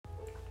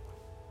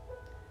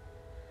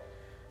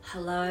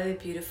Hello,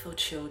 beautiful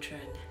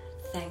children.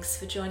 Thanks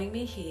for joining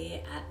me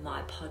here at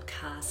my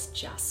podcast,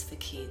 Just for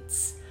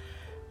Kids.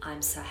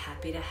 I'm so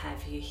happy to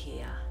have you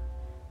here.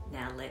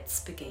 Now let's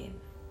begin.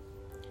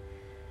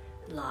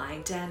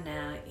 Lying down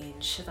now in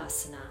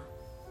Shavasana,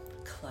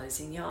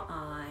 closing your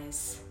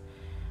eyes,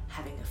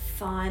 having a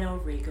final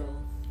wriggle.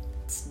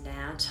 It's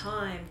now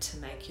time to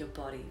make your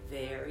body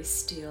very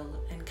still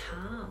and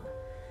calm.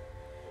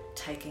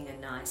 Taking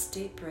a nice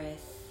deep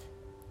breath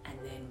and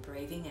then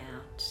breathing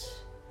out.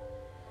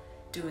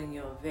 Doing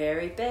your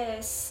very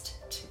best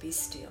to be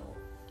still.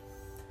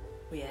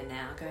 We are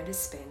now going to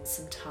spend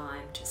some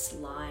time just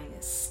lying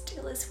as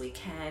still as we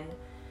can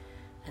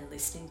and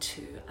listening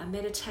to a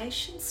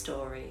meditation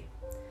story.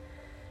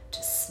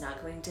 Just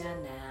snuggling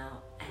down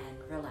now and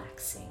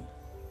relaxing.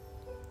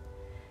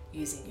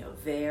 Using your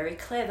very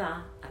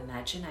clever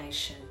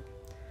imagination,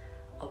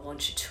 I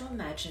want you to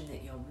imagine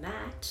that your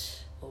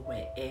mat or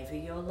wherever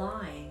you're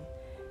lying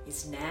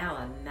is now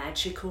a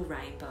magical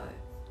rainbow.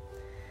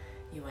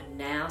 You are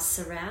now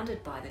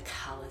surrounded by the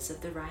colours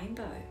of the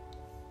rainbow.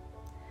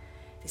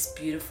 This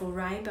beautiful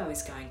rainbow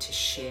is going to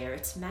share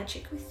its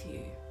magic with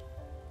you.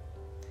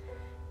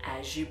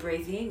 As you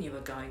breathe in, you are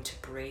going to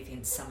breathe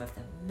in some of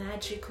the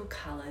magical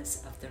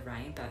colours of the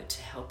rainbow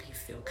to help you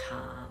feel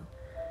calm,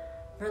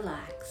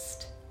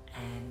 relaxed,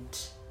 and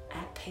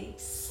at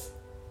peace.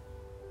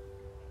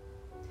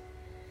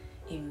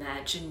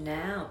 Imagine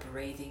now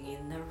breathing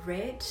in the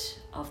red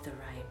of the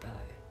rainbow.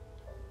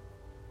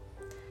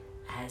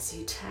 As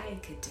you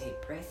take a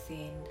deep breath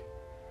in,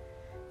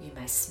 you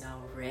may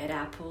smell red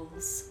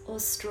apples or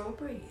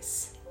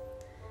strawberries.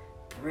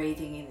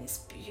 Breathing in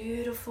this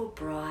beautiful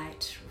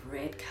bright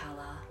red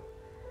colour,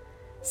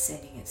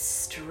 sending it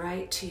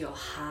straight to your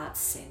heart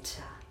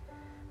centre,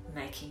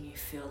 making you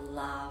feel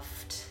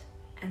loved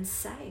and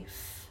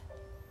safe.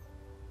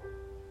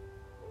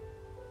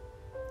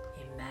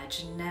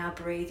 Imagine now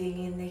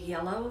breathing in the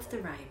yellow of the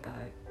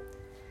rainbow.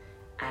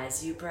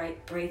 As you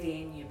breathe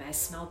in, you may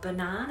smell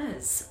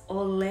bananas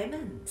or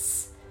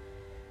lemons.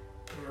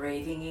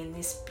 Breathing in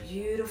this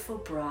beautiful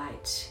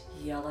bright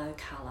yellow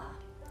colour,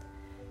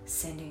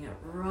 sending it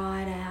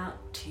right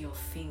out to your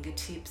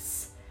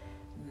fingertips,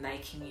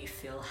 making you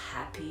feel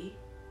happy,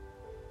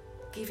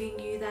 giving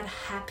you that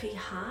happy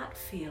heart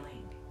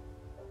feeling.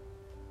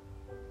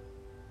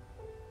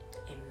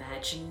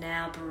 Imagine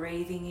now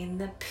breathing in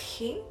the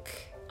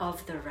pink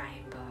of the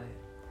rainbow.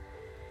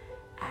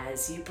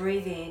 As you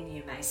breathe in,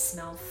 you may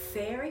smell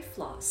fairy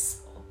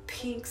floss or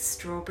pink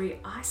strawberry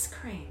ice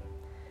cream.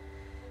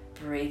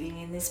 Breathing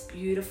in this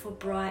beautiful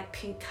bright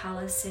pink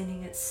colour,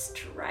 sending it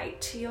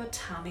straight to your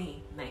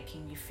tummy,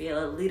 making you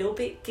feel a little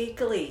bit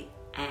giggly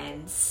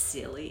and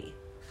silly.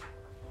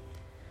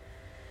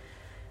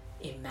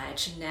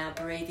 Imagine now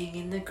breathing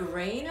in the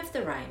green of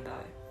the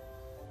rainbow.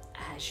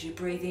 As you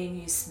breathe in,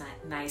 you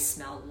may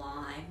smell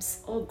limes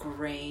or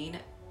green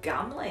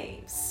gum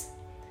leaves.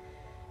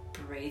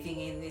 Breathing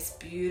in this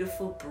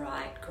beautiful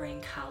bright green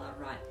colour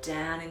right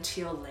down into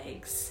your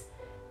legs,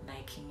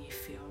 making you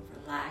feel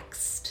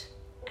relaxed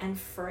and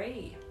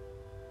free.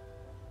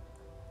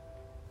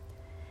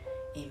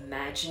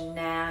 Imagine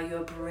now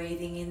you're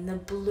breathing in the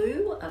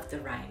blue of the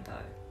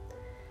rainbow.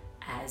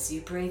 As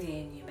you breathe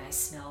in, you may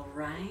smell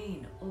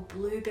rain or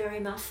blueberry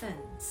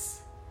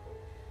muffins.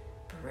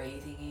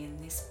 Breathing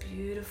in this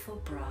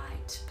beautiful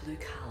bright blue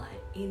colour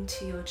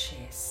into your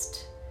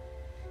chest,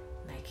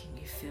 making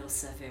you feel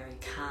so very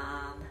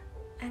calm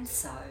and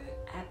so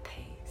at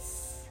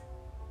peace.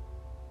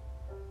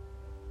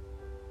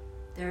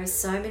 There are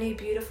so many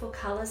beautiful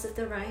colours of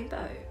the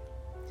rainbow.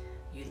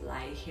 You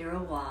lay here a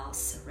while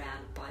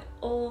surrounded by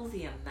all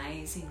the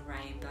amazing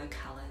rainbow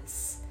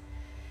colours.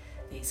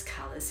 These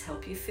colours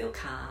help you feel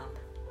calm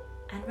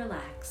and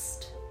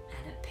relaxed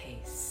and at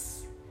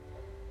peace.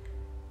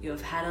 You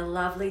have had a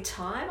lovely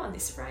time on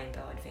this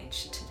rainbow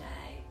adventure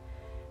today,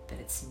 but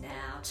it's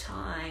now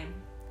time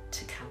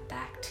to come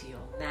back to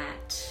your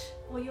mat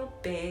or your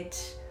bed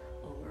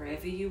or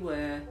wherever you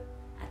were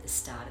at the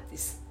start of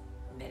this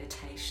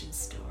meditation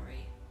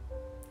story.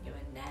 You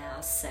are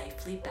now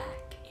safely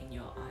back in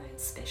your own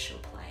special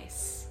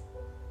place.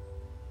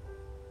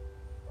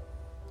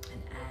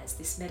 And as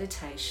this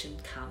meditation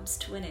comes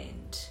to an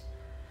end,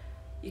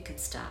 you can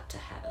start to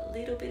have a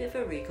little bit of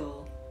a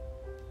wriggle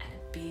and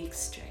a big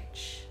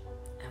stretch.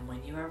 And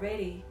when you are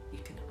ready, you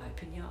can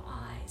open your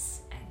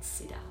eyes and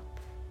sit up.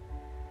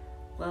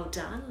 Well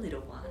done,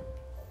 little one.